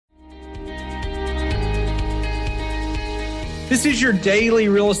This is your daily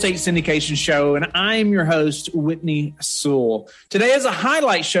real estate syndication show, and I'm your host, Whitney Sewell. Today is a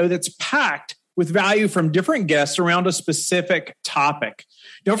highlight show that's packed with value from different guests around a specific topic.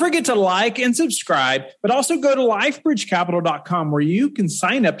 Don't forget to like and subscribe, but also go to lifebridgecapital.com where you can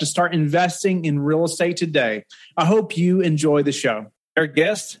sign up to start investing in real estate today. I hope you enjoy the show. Our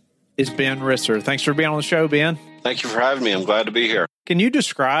guest is Ben Risser. Thanks for being on the show, Ben. Thank you for having me. I'm glad to be here. Can you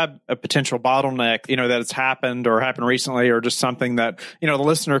describe a potential bottleneck, that has happened or happened recently, or just something that, the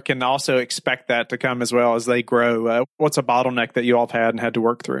listener can also expect that to come as well as they grow? What's a bottleneck that you all have had and had to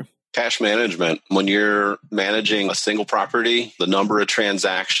work through? Cash management. When you're managing a single property, the number of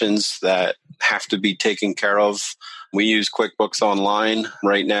transactions that have to be taken care of. We use QuickBooks Online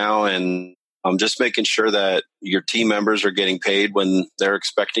right now, and I'm just making sure that your team members are getting paid when they're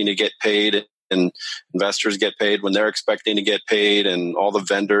expecting to get paid, and investors get paid when they're expecting to get paid, and all the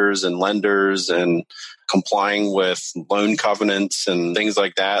vendors and lenders, and complying with loan covenants and things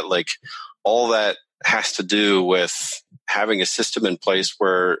like that. Like, all that has to do with having a system in place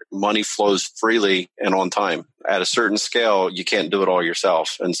where money flows freely and on time. At a certain scale, you can't do it all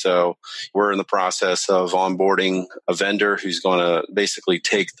yourself. And so we're in the process of onboarding a vendor who's going to basically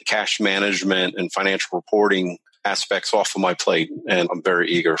take the cash management and financial reporting aspects off of my plate. And I'm very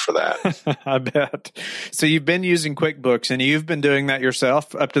eager for that. I bet. So you've been using QuickBooks and you've been doing that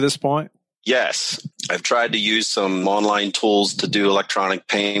yourself up to this point? Yes. I've tried to use some online tools to do electronic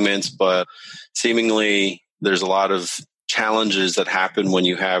payments, but seemingly there's a lot of challenges that happen when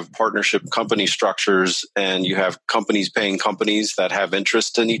you have partnership company structures and you have companies paying companies that have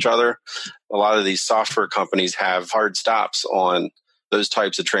interest in each other. A lot of these software companies have hard stops on those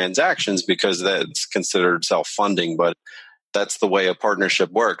types of transactions because that's considered self-funding, but that's the way a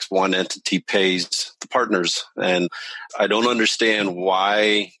partnership works. One entity pays the partners. And I don't understand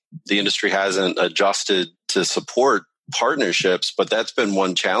why the industry hasn't adjusted to support partnerships, but that's been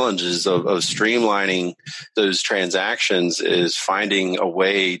one challenge is of streamlining those transactions, is finding a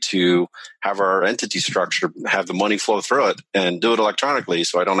way to have our entity structure, have the money flow through it and do it electronically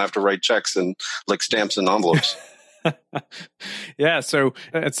so I don't have to write checks and lick stamps and envelopes. Yeah, so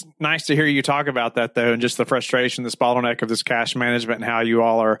it's nice to hear you talk about that, though, and just the frustration, this bottleneck of this cash management and how you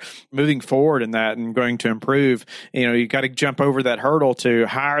all are moving forward in that and going to improve. You got to jump over that hurdle to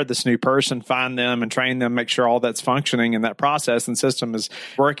hire this new person, find them and train them, make sure all that's functioning and that process and system is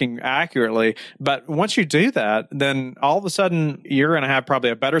working accurately. But once you do that, then all of a sudden you're going to have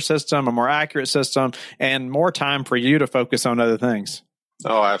probably a better system, a more accurate system, and more time for you to focus on other things.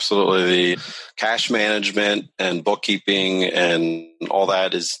 Oh, absolutely. The cash management and bookkeeping and all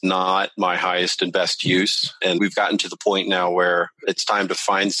that is not my highest and best use. And we've gotten to the point now where it's time to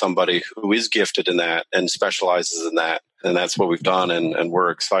find somebody who is gifted in that and specializes in that. And that's what we've done. And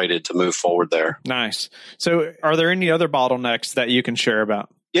we're excited to move forward there. Nice. So are there any other bottlenecks that you can share about?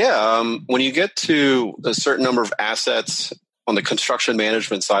 Yeah. When you get to a certain number of assets, on the construction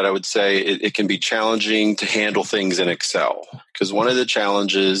management side, I would say it can be challenging to handle things in Excel, because one of the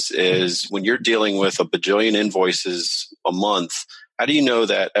challenges is when you're dealing with a bajillion invoices a month, how do you know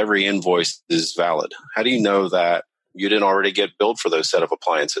that every invoice is valid? How do you know that you didn't already get billed for those set of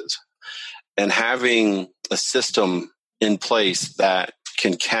appliances? And having a system in place that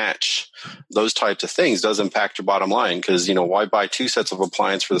can catch those types of things does impact your bottom line, because, why buy two sets of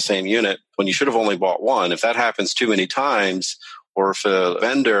appliance for the same unit when you should have only bought one? If that happens too many times, or if a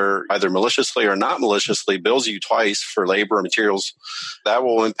vendor either maliciously or not maliciously bills you twice for labor and materials, that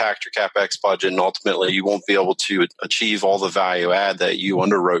will impact your CapEx budget, and ultimately you won't be able to achieve all the value add that you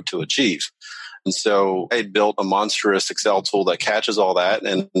underwrote to achieve. And so I built a monstrous Excel tool that catches all that,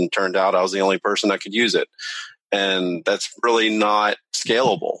 and it turned out I was the only person that could use it. And that's really not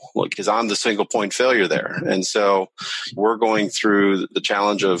scalable because I'm the single point failure there. And so we're going through the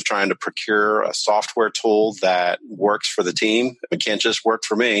challenge of trying to procure a software tool that works for the team. It can't just work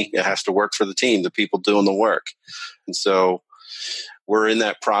for me. It has to work for the team, the people doing the work. And so we're in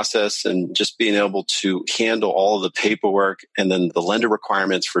that process, and just being able to handle all of the paperwork and then the lender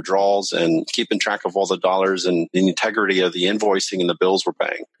requirements for draws and keeping track of all the dollars and the integrity of the invoicing and the bills we're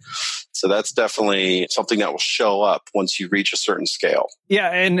paying. So that's definitely something that will show up once you reach a certain scale. Yeah,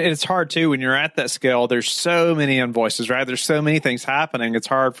 and it's hard too when you're at that scale. There's so many invoices, right? There's so many things happening. It's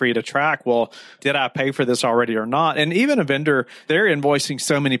hard for you to track, well, did I pay for this already or not? And even a vendor, they're invoicing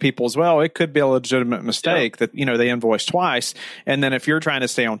so many people as well. It could be a legitimate mistake that, they invoice twice. And then if you're trying to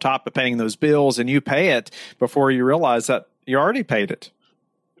stay on top of paying those bills and you pay it before you realize that you already paid it.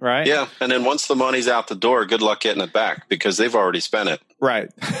 right? Yeah. And then once the money's out the door, good luck getting it back because they've already spent it.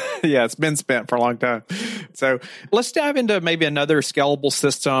 Right. Yeah, it's been spent for a long time. So let's dive into maybe another scalable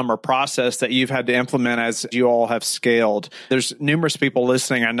system or process that you've had to implement as you all have scaled. There's numerous people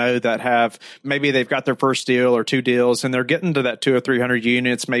listening, I know, that have, maybe they've got their first deal or two deals and they're getting to that 200 or 300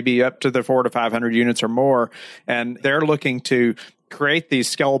 units, maybe up to the 400 to 500 units or more. And they're looking to create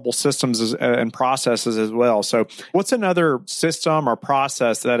these scalable systems and processes as well. So what's another system or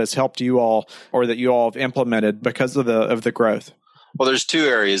process that has helped you all or that you all have implemented because of the growth? Well, there's two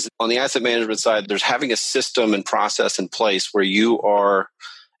areas. On the asset management side, there's having a system and process in place where you are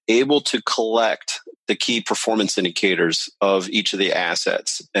able to collect the key performance indicators of each of the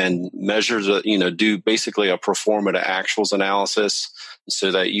assets and measure, do basically a pro forma to actuals analysis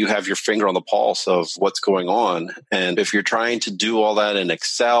so that you have your finger on the pulse of what's going on. And if you're trying to do all that in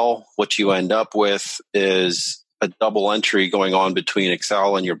Excel, what you end up with is a double entry going on between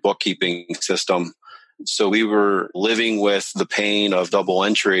Excel and your bookkeeping system. So we were living with the pain of double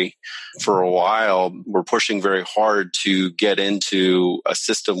entry for a while. We're pushing very hard to get into a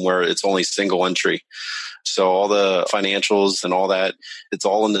system where it's only single entry. So all the financials and all that, it's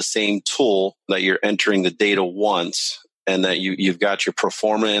all in the same tool that you're entering the data once and that you've got your pro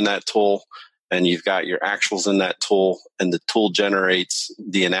forma in that tool and you've got your actuals in that tool and the tool generates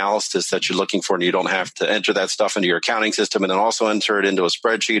the analysis that you're looking for and you don't have to enter that stuff into your accounting system and then also enter it into a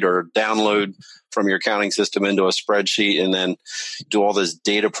spreadsheet or download from your accounting system into a spreadsheet and then do all this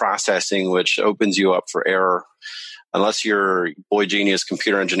data processing, which opens you up for error. Unless you're boy genius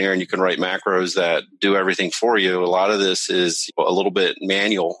computer engineer and you can write macros that do everything for you, a lot of this is a little bit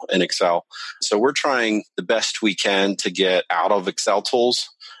manual in Excel. So we're trying the best we can to get out of Excel tools,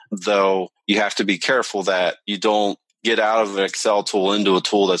 though you have to be careful that you don't get out of an Excel tool into a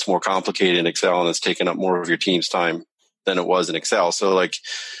tool that's more complicated in Excel and it's taking up more of your team's time than it was in Excel. So like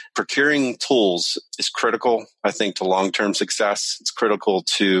procuring tools is critical, I think, to long-term success. It's critical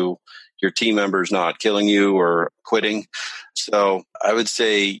to your team members not killing you or quitting. So I would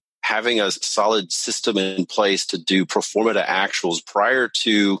say having a solid system in place to do pro forma to actuals prior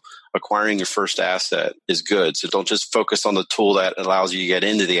to acquiring your first asset is good. So don't just focus on the tool that allows you to get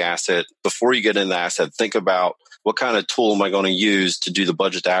into the asset. Before you get into the asset, think about what kind of tool am I going to use to do the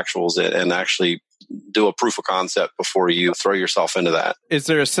budget to actuals and actually do a proof of concept before you throw yourself into that. Is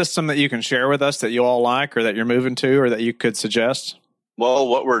there a system that you can share with us that you all like or that you're moving to or that you could suggest? Well,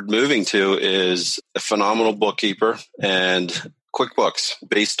 what we're moving to is a phenomenal bookkeeper and QuickBooks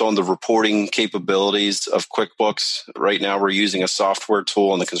based on the reporting capabilities of QuickBooks. Right now, we're using a software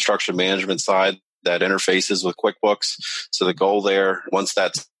tool on the construction management side that interfaces with QuickBooks. So the goal there, once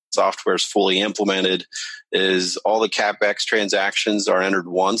that software is fully implemented, is all the CapEx transactions are entered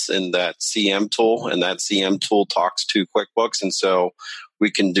once in that CM tool, and that CM tool talks to QuickBooks. And so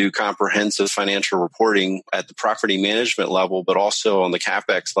we can do comprehensive financial reporting at the property management level, but also on the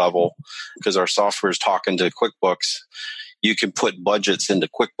CapEx level, because our software is talking to QuickBooks. You can put budgets into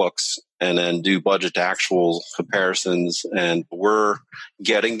QuickBooks and then do budget to actual comparisons. And we're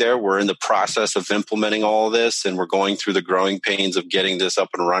getting there. We're in the process of implementing all of this, and we're going through the growing pains of getting this up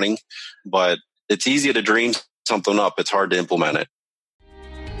and running. But it's easy to dream something up. It's hard to implement it.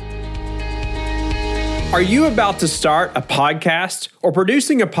 Are you about to start a podcast or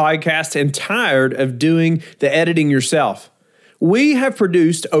producing a podcast and tired of doing the editing yourself? We have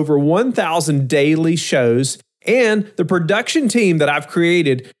produced over 1,000 daily shows, and the production team that I've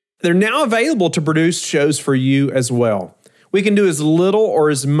created, they're now available to produce shows for you as well. We can do as little or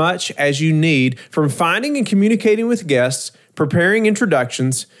as much as you need, from finding and communicating with guests, preparing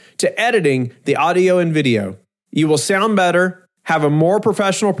introductions, to editing the audio and video. You will sound better, have a more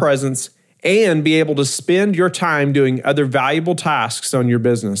professional presence, and be able to spend your time doing other valuable tasks on your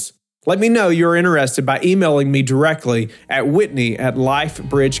business. Let me know you're interested by emailing me directly at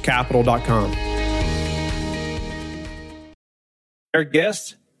whitney@lifebridgecapital.com. Our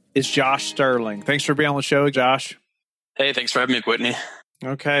guest is Josh Sterling. Thanks for being on the show, Josh. Hey, thanks for having me, Whitney.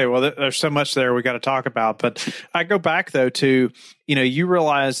 Okay, well, there's so much there we got to talk about, but I go back though to, you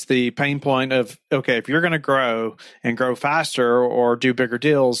realize the pain point of, okay, if you're going to grow and grow faster or do bigger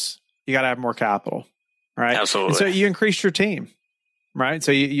deals, you got to have more capital, right? Absolutely. And so you increased your team, right?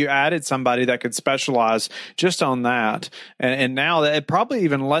 So you added somebody that could specialize just on that. And now that it probably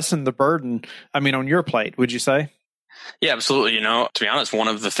even lessened the burden, on your plate, would you say? Yeah, absolutely. To be honest, one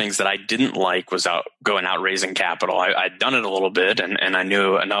of the things that I didn't like was going out raising capital. I'd done it a little bit and I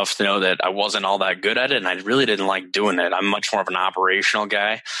knew enough to know that I wasn't all that good at it, and I really didn't like doing it. I'm much more of an operational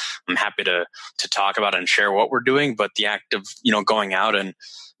guy. I'm happy to talk about and share what we're doing, but the act of, going out and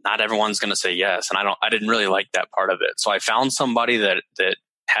not everyone's going to say yes. And I didn't really like that part of it. So I found somebody that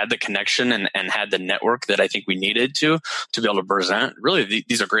had the connection and had the network that I think we needed to be able to present. Really,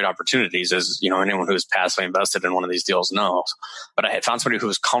 these are great opportunities, as anyone who's passively invested in one of these deals knows. But I had found somebody who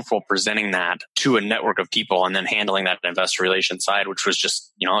was comfortable presenting that to a network of people and then handling that investor relations side, which was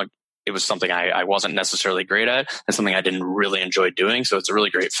just, it was something I wasn't necessarily great at and something I didn't really enjoy doing. So it's a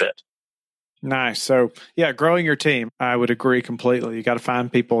really great fit. Nice. So yeah, growing your team, I would agree completely. You got to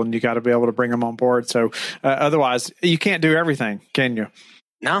find people and you got to be able to bring them on board. So otherwise you can't do everything, can you?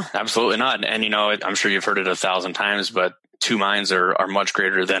 No, absolutely not. And I'm sure you've heard it 1,000 times, but two minds are much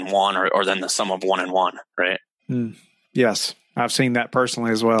greater than one or than the sum of one and one, right? Yes. I've seen that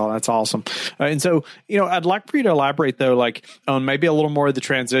personally as well. That's awesome. And so, I'd like for you to elaborate though, like on maybe a little more of the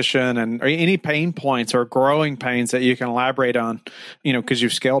transition and any pain points or growing pains that you can elaborate on, because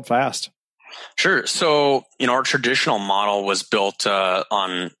you've scaled fast. Sure. So, our traditional model was built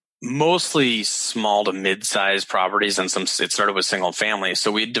on mostly small to mid-sized properties, and it started with single family.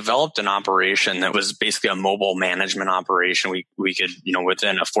 So we developed an operation that was basically a mobile management operation. We could,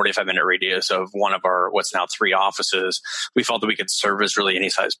 within a 45-minute radius of one of our what's now 3 offices, we felt that we could service really any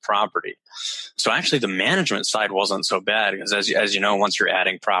size property. So actually, the management side wasn't so bad because, as you know, once you're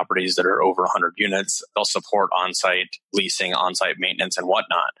adding properties that are over 100 units, they'll support on-site leasing, on-site maintenance, and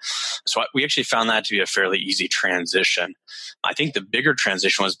whatnot. So we actually found that to be a fairly easy transition. I think the bigger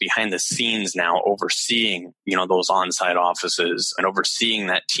transition was behind the scenes now, overseeing, those on-site offices and overseeing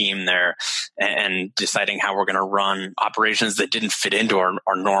that team there and deciding how we're going to run operations that didn't fit into our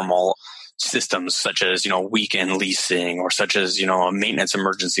normal systems, such as, weekend leasing or such as, maintenance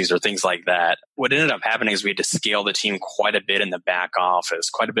emergencies or things like that. What ended up happening is we had to scale the team quite a bit in the back office,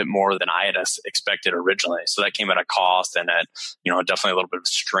 quite a bit more than I had expected originally. So that came at a cost and at, definitely a little bit of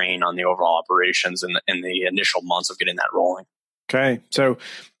strain on the overall operations in the initial months of getting that rolling. Okay. So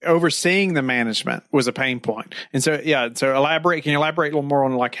overseeing the management was a pain point. And so, can you elaborate a little more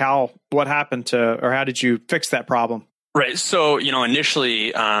on like what happened or how did you fix that problem? Right. So,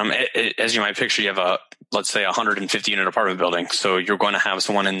 initially, as you might picture, you have let's say 150 unit apartment building. So you're going to have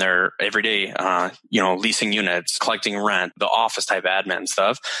someone in there every day, leasing units, collecting rent, the office type admin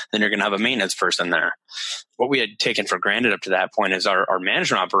stuff. Then you're going to have a maintenance person there. What we had taken for granted up to that point is our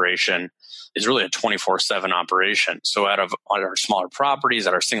management operation is really a 24/7 operation. So on our smaller properties,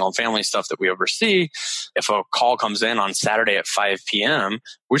 at our single family stuff that we oversee, if a call comes in on Saturday at 5 p.m.,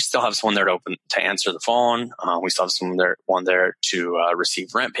 we still have someone there to answer the phone. We still have someone there to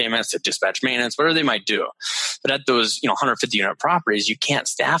receive rent payments, to dispatch maintenance, whatever they might do. But at those 150 unit properties, you can't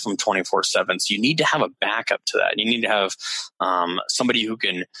staff them 24/7. So you need to have a backup to that. You need to have somebody who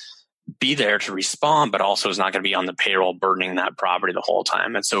can be there to respond, but also is not going to be on the payroll burdening that property the whole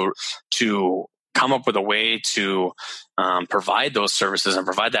time. And so to come up with a way to provide those services and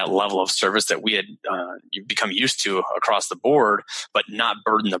provide that level of service that we had become used to across the board, but not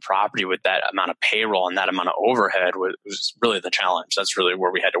burden the property with that amount of payroll and that amount of overhead was really the challenge. That's really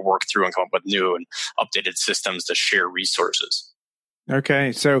where we had to work through and come up with new and updated systems to share resources.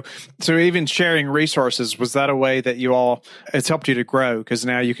 Okay. So even sharing resources, was that a way that it's helped you to grow? Because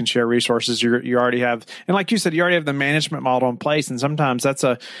now you can share resources you already have. And like you said, you already have the management model in place. And sometimes that's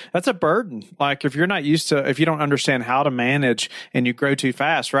a burden. Like if you don't understand how to manage and you grow too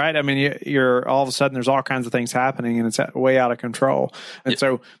fast, right? I mean, you're all of a sudden there's all kinds of things happening and it's way out of control. And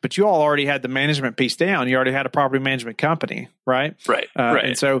but you all already had the management piece down. You already had a property management company, right? Right.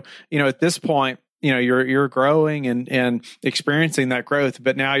 And so, at this point, you're growing and experiencing that growth,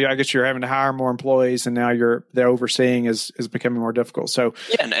 but now I guess you're having to hire more employees and now the overseeing is becoming more difficult. So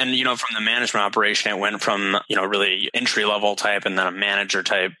yeah, and from the management operation, it went from, really entry level type and then a manager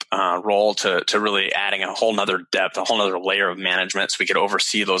type role to really adding a whole nother depth, a whole nother layer of management so we could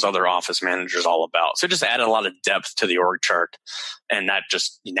oversee those other office managers all about. So it just added a lot of depth to the org chart, and that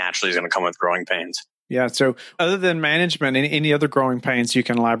just naturally is going to come with growing pains. Yeah. So other than management, any other growing pains you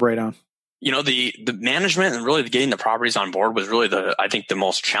can elaborate on? The management and really getting the properties on board was really I think the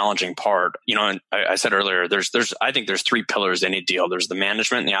most challenging part. And I said earlier, I think there's 3 pillars to any deal. There's the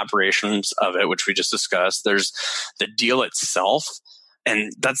management and the operations of it, which we just discussed. There's the deal itself.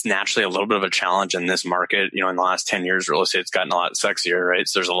 And that's naturally a little bit of a challenge in this market. In the last 10 years, real estate's gotten a lot sexier, right?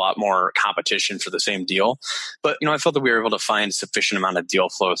 So there's a lot more competition for the same deal. But, I felt that we were able to find sufficient amount of deal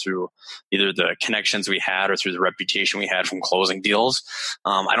flow through either the connections we had or through the reputation we had from closing deals.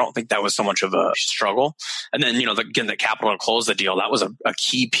 I don't think that was so much of a struggle. And then, again, the capital to close the deal, that was a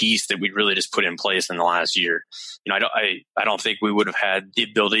key piece that we really just put in place in the last year. I don't think we would have had the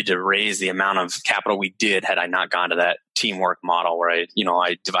ability to raise the amount of capital we did had I not gone to that teamwork model where I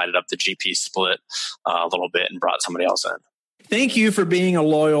divided up the GP split a little bit and brought somebody else in. Thank you for being a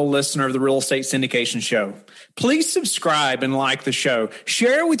loyal listener of the Real Estate Syndication Show. Please subscribe and like the show.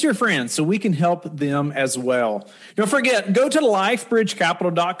 Share it with your friends so we can help them as well. Don't forget, go to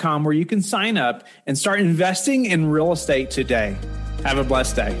lifebridgecapital.com where you can sign up and start investing in real estate today. Have a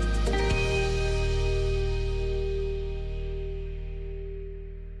blessed day.